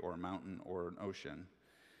tree or a mountain or an ocean,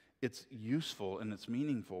 it's useful and it's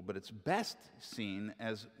meaningful, but it's best seen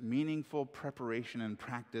as meaningful preparation and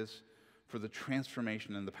practice for the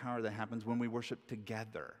transformation and the power that happens when we worship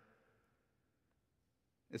together.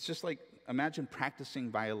 It's just like, imagine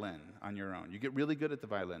practicing violin on your own. You get really good at the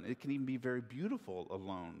violin. It can even be very beautiful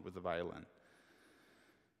alone with the violin.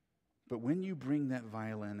 But when you bring that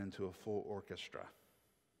violin into a full orchestra,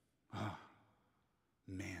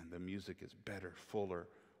 man, the music is better, fuller,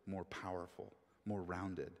 more powerful, more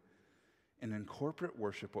rounded. And in corporate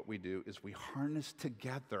worship, what we do is we harness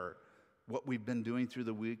together what we've been doing through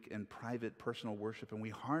the week in private, personal worship, and we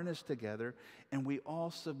harness together, and we all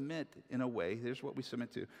submit in a way. Here's what we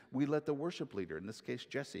submit to. We let the worship leader, in this case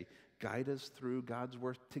Jesse, guide us through God's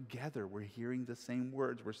word together. We're hearing the same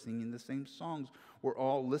words. We're singing the same songs. We're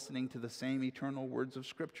all listening to the same eternal words of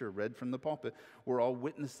Scripture read from the pulpit. We're all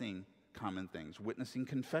witnessing common things, witnessing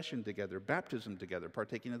confession together, baptism together,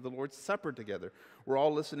 partaking of the Lord's Supper together. We're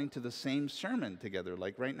all listening to the same sermon together,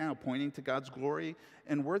 like right now, pointing to God's glory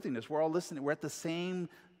and worthiness. We're all listening. We're at the same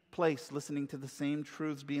place, listening to the same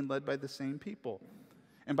truths, being led by the same people.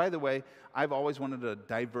 And by the way, I've always wanted a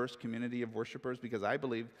diverse community of worshipers because I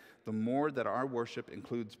believe the more that our worship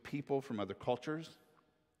includes people from other cultures,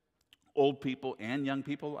 old people and young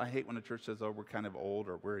people. I hate when a church says, oh, we're kind of old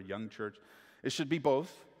or we're a young church. It should be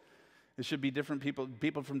both. It should be different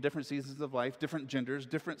people from different seasons of life, different genders,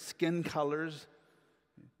 different skin colors,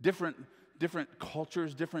 different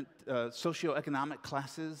cultures, different socioeconomic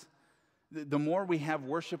classes. The more we have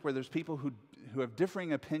worship where there's people who have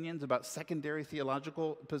differing opinions about secondary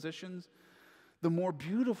theological positions, the more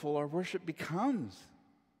beautiful our worship becomes.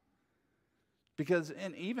 Because,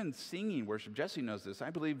 and even singing worship, Jesse knows this, I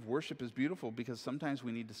believe worship is beautiful because sometimes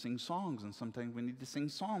we need to sing songs, and sometimes we need to sing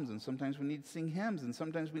psalms, and sometimes we need to sing hymns, and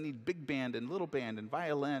sometimes we need big band and little band and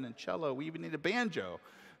violin and cello. We even need a banjo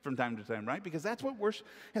from time to time, right? Because that's what worship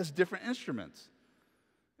has, different instruments.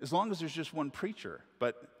 As long as there's just one preacher.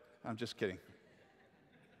 But I'm just kidding.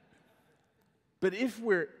 But here's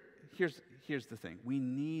the thing. We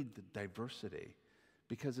need the diversity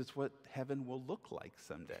because it's what heaven will look like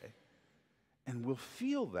someday. And we'll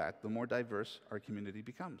feel that the more diverse our community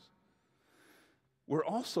becomes. We're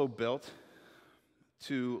also built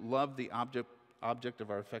to love the object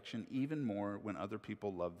of our affection even more when other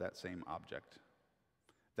people love that same object.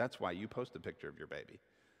 That's why you post a picture of your baby.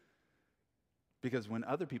 Because when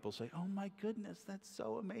other people say, oh my goodness, that's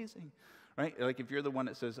so amazing, right? Like if you're the one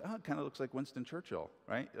that says, oh, it kind of looks like Winston Churchill,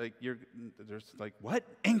 right? Like there's like, what?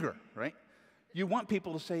 Anger, right? You want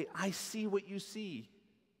people to say, I see what you see.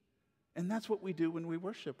 And that's what we do when we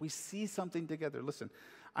worship. We see something together. Listen,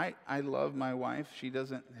 I love my wife.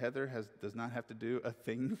 Heather does not have to do a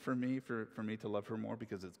thing for me to love her more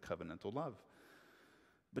because it's covenantal love.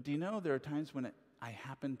 But do you know there are times when I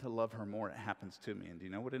happen to love her more, it happens to me. And do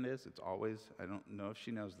you know what it is? It's always, I don't know if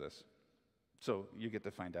she knows this. So you get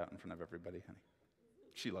to find out in front of everybody, honey.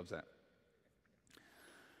 She loves that.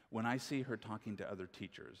 When I see her talking to other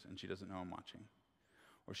teachers and she doesn't know I'm watching,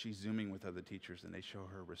 or she's Zooming with other teachers and they show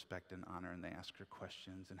her respect and honor and they ask her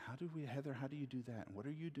questions. And Heather, how do you do that? And what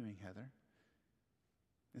are you doing, Heather?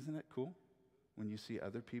 Isn't that cool? When you see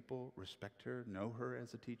other people respect her, know her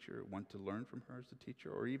as a teacher, want to learn from her as a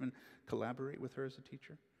teacher, or even collaborate with her as a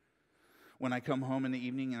teacher. When I come home in the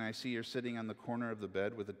evening and I see her sitting on the corner of the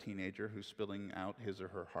bed with a teenager who's spilling out his or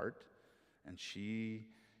her heart,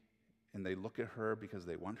 and they look at her because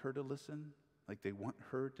they want her to listen, like they want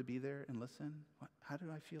her to be there and listen. How do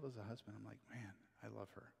I feel as a husband? I'm like, man, I love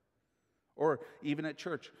her. Or even at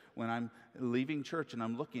church, when I'm leaving church and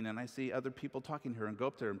I'm looking and I see other people talking to her and go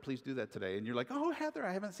up to her and please do that today. And you're like, oh, Heather,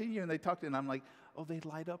 I haven't seen you. And they talk to her and I'm like, oh, they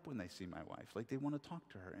light up when they see my wife. Like they want to talk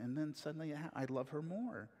to her. And then suddenly I love her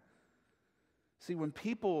more. See, when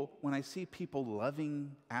I see people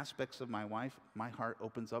loving aspects of my wife, my heart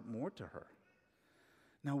opens up more to her.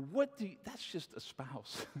 Now, that's just a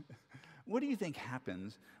spouse. What do you think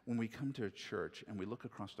happens when we come to a church and we look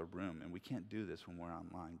across the room, and we can't do this when we're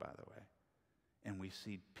online, by the way, and we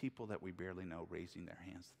see people that we barely know raising their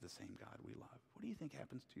hands to the same God we love? What do you think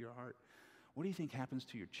happens to your heart? What do you think happens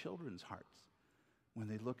to your children's hearts when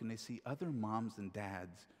they look and they see other moms and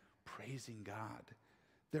dads praising God?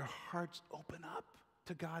 Their hearts open up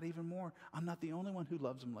to God even more. I'm not the only one who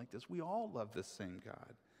loves him like this. We all love this same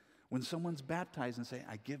God. When someone's baptized and say,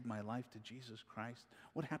 I give my life to Jesus Christ,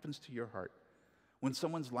 what happens to your heart? When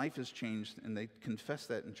someone's life is changed and they confess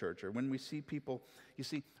that in church, or when we see people,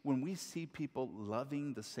 when we see people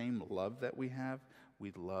loving the same love that we have,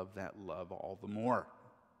 we love that love all the more.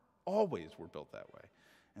 Always we're built that way.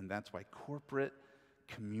 And that's why corporate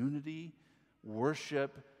community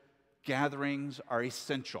worship gatherings are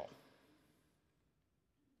essential.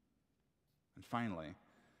 And finally,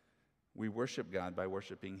 we worship God by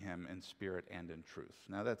worshiping Him in spirit and in truth.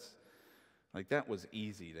 Now that was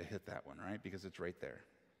easy to hit that one, right? Because it's right there.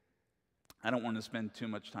 I don't want to spend too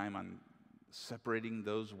much time on separating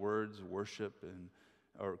those words, worship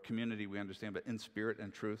or community, we understand, but in spirit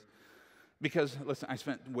and truth. Because, listen, I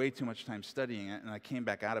spent way too much time studying it, and I came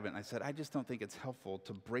back out of it, and I said, I just don't think it's helpful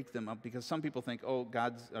to break them up, because some people think,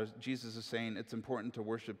 Jesus is saying it's important to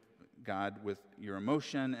worship God with your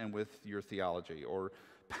emotion and with your theology, or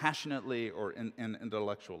passionately, or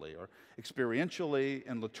intellectually, or experientially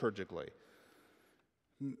and liturgically.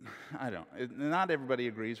 Not everybody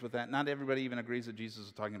agrees with that. Not everybody even agrees that Jesus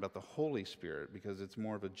is talking about the Holy Spirit, because it's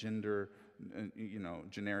more of a generic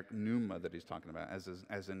pneuma that he's talking about,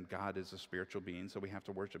 as in God is a spiritual being, so we have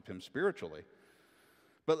to worship him spiritually.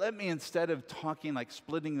 But let me, instead of talking, like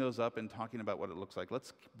splitting those up and talking about what it looks like,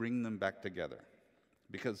 let's bring them back together.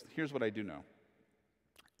 Because here's what I do know.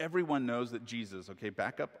 Everyone knows that Jesus,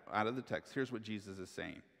 back up out of the text, here's what Jesus is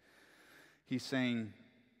saying. He's saying,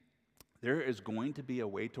 there is going to be a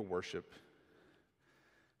way to worship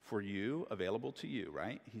for you, available to you,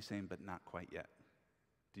 right? He's saying, but not quite yet.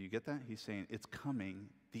 Do you get that? He's saying, it's coming,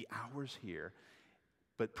 the hour's here,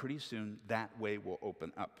 but pretty soon that way will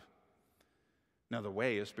open up. Now, the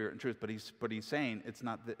way is spirit and truth, but he's saying it's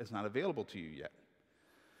not available to you yet.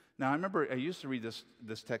 Now, I remember I used to read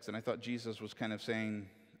this text, and I thought Jesus was kind of saying,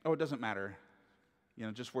 it doesn't matter.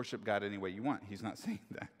 Just worship God any way you want. He's not saying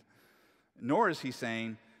that. Nor is he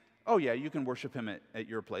saying, you can worship him at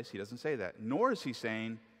your place. He doesn't say that. Nor is he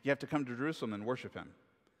saying you have to come to Jerusalem and worship him.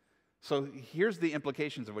 So here's the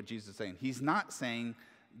implications of what Jesus is saying. He's not saying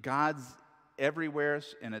God's everywhere,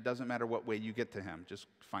 and it doesn't matter what way you get to him. Just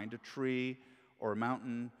find a tree or a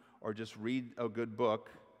mountain, or just read a good book,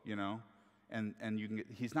 and you can get.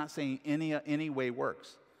 He's not saying any way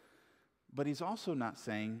works. But he's also not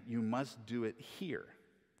saying you must do it here.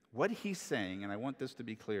 What he's saying, and I want this to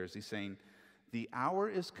be clear, is he's saying the hour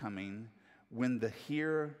is coming when the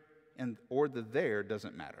here or the there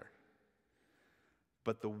doesn't matter.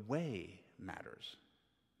 But the way matters.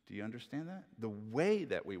 Do you understand that? The way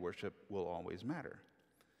that we worship will always matter.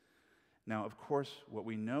 Now, of course, what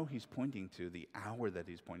we know he's pointing to, the hour that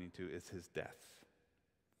he's pointing to, is his death.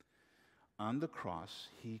 On the cross,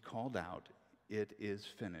 he called out, "It is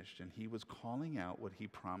finished." And he was calling out what he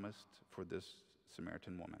promised for this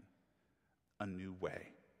Samaritan woman. A new way.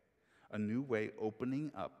 A new way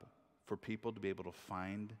opening up for people to be able to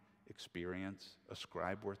find, experience,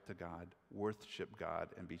 ascribe worth to God, worship God,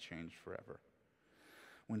 and be changed forever.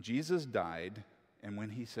 When Jesus died, and when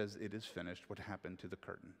he says it is finished, what happened to the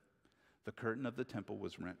curtain? The curtain of the temple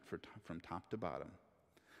was rent from top to bottom.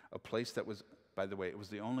 A place that was, by the way, it was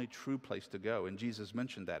the only true place to go, and Jesus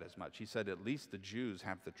mentioned that as much. He said at least the Jews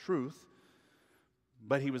have the truth,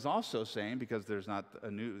 but he was also saying, because there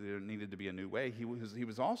needed to be a new way, he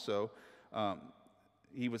was also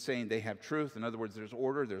saying they have truth. In other words, there's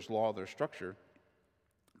order, there's law, there's structure,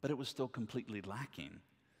 but it was still completely lacking.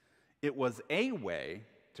 It was a way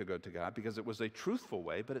to go to God because it was a truthful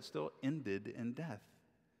way, but it still ended in death.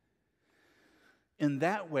 In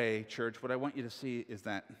that way, church, what I want you to see is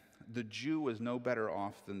that the Jew was no better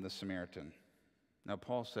off than the Samaritan. Now,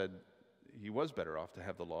 Paul said he was better off to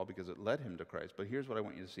have the law because it led him to Christ. But here's what I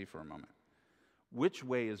want you to see for a moment. Which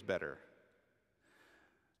way is better?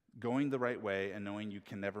 Going the right way and knowing you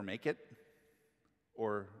can never make it,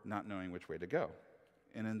 or not knowing which way to go?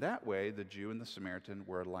 And in that way, the Jew and the Samaritan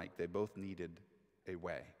were alike. They both needed a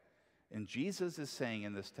way. And Jesus is saying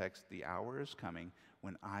in this text, the hour is coming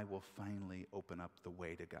when I will finally open up the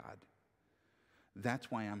way to God. That's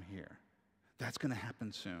why I'm here. That's going to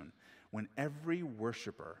happen soon. When every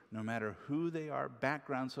worshiper, no matter who they are,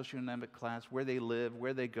 background, socioeconomic class, where they live,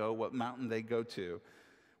 where they go, what mountain they go to,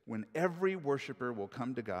 when every worshiper will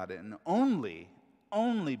come to God and only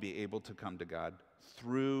be able to come to God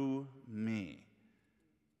through me.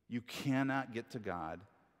 You cannot get to God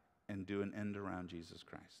and do an end around Jesus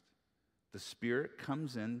Christ. The Spirit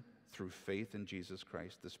comes in through faith in Jesus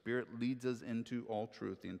Christ. The Spirit leads us into all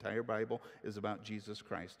truth. The entire Bible is about Jesus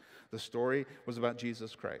Christ. The story was about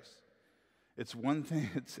Jesus Christ. It's one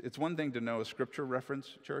thing to know a scripture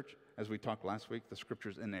reference, church. As we talked last week, the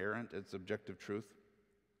scripture's inerrant, it's objective truth.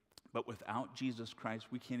 But without Jesus Christ,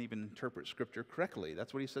 we can't even interpret scripture correctly.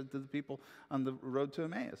 That's what he said to the people on the road to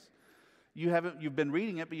Emmaus. You've been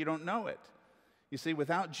reading it, but you don't know it. You see,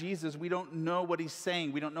 without Jesus, we don't know what he's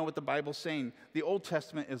saying. We don't know what the Bible's saying. The Old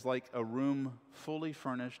Testament is like a room fully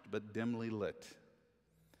furnished but dimly lit.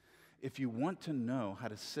 If you want to know how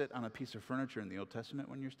to sit on a piece of furniture in the Old Testament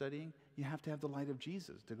when you're studying, you have to have the light of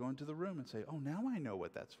Jesus to go into the room and say, oh, now I know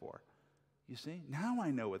what that's for. You see? Now I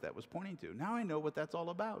know what that was pointing to. Now I know what that's all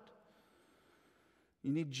about.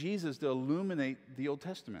 You need Jesus to illuminate the Old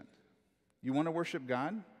Testament. You want to worship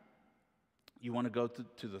God? You want to go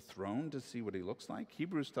to the throne to see what he looks like?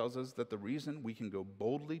 Hebrews tells us that the reason we can go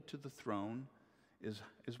boldly to the throne is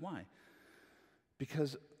why?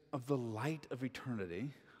 Because of the light of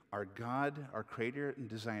eternity, our God, our creator and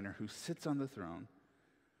designer who sits on the throne,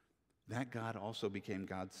 that God also became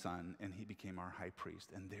God's son, and he became our high priest.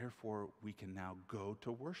 And therefore, we can now go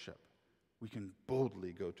to worship. We can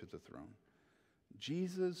boldly go to the throne.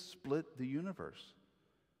 Jesus split the universe.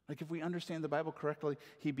 Like if we understand the Bible correctly,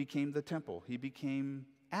 he became the temple. He became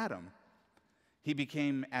Adam. He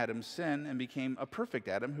became Adam's sin and became a perfect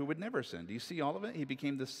Adam who would never sin. Do you see all of it? He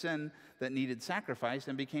became the sin that needed sacrifice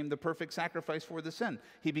and became the perfect sacrifice for the sin.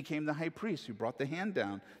 He became the high priest who brought the hand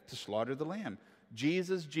down to slaughter the lamb.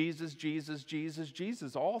 Jesus, Jesus, Jesus, Jesus,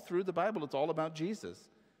 Jesus. All through the Bible, it's all about Jesus.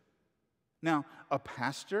 Now, a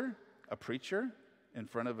pastor, a preacher in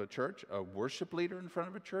front of a church, a worship leader in front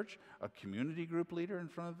of a church, a community group leader in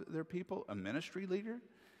front of their people, a ministry leader,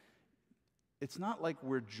 it's not like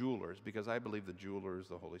we're jewelers, because I believe the jeweler is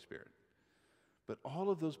the Holy Spirit. But all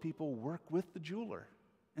of those people work with the jeweler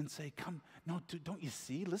and say, come, no, don't you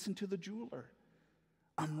see? Listen to the jeweler.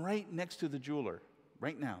 I'm right next to the jeweler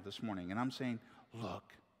right now this morning, and I'm saying,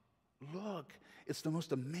 look, it's the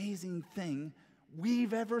most amazing thing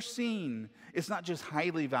we've ever seen. It's not just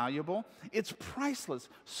highly valuable, it's priceless,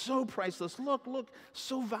 so priceless. Look,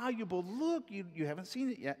 so valuable. Look, you haven't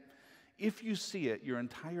seen it yet. If you see it, your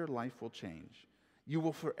entire life will change. You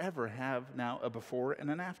will forever have now a before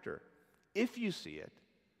and an after. If you see it,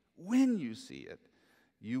 when you see it,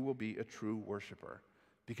 you will be a true worshiper,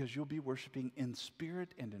 because you'll be worshiping in spirit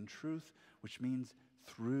and in truth, which means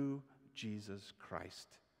through Jesus Christ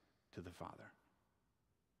to the Father.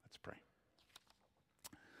 Let's pray.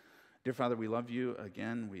 Dear Father, we love you.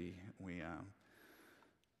 Again, we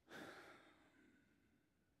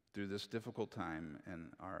through this difficult time in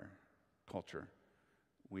our culture,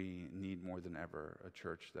 we need more than ever a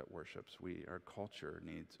church that worships. Our culture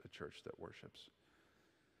needs a church that worships,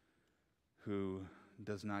 who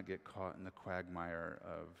does not get caught in the quagmire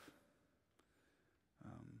of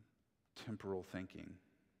temporal thinking,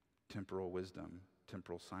 temporal wisdom,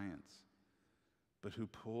 temporal science, but who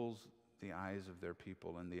pulls the eyes of their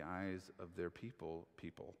people and the eyes of their people,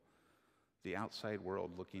 the outside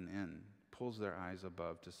world looking in, pulls their eyes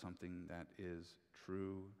above to something that is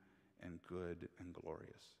true and good and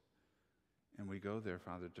glorious. And we go there,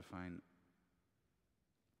 Father, to find,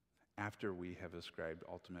 after we have ascribed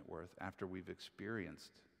ultimate worth, after we've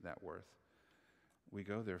experienced that worth, we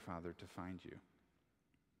go there, Father, to find you.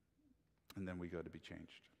 And then we go to be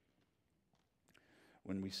changed.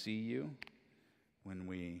 When we see you, when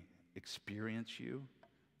we experience you,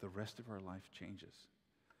 the rest of our life changes.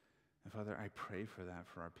 And Father, I pray for that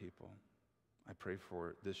for our people. I pray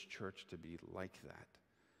for this church to be like that,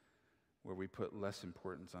 where we put less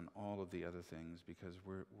importance on all of the other things, because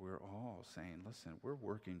we're all saying, listen, we're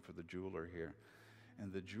working for the jeweler here,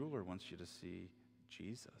 and the jeweler wants you to see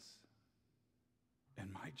Jesus.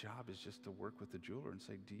 And my job is just to work with the jeweler and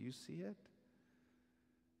say, do you see it?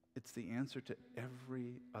 It's the answer to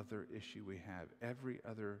every other issue we have, every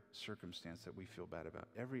other circumstance that we feel bad about,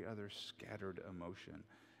 every other scattered emotion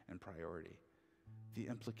and priority. The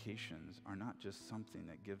implications are not just something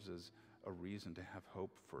that gives us a reason to have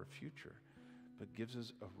hope for a future, but gives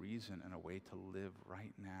us a reason and a way to live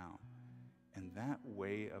right now. And that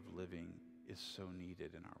way of living is so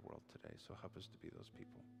needed in our world today. So help us to be those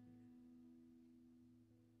people.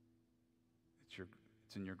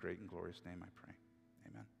 It's in your great and glorious name I pray.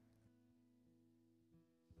 Amen.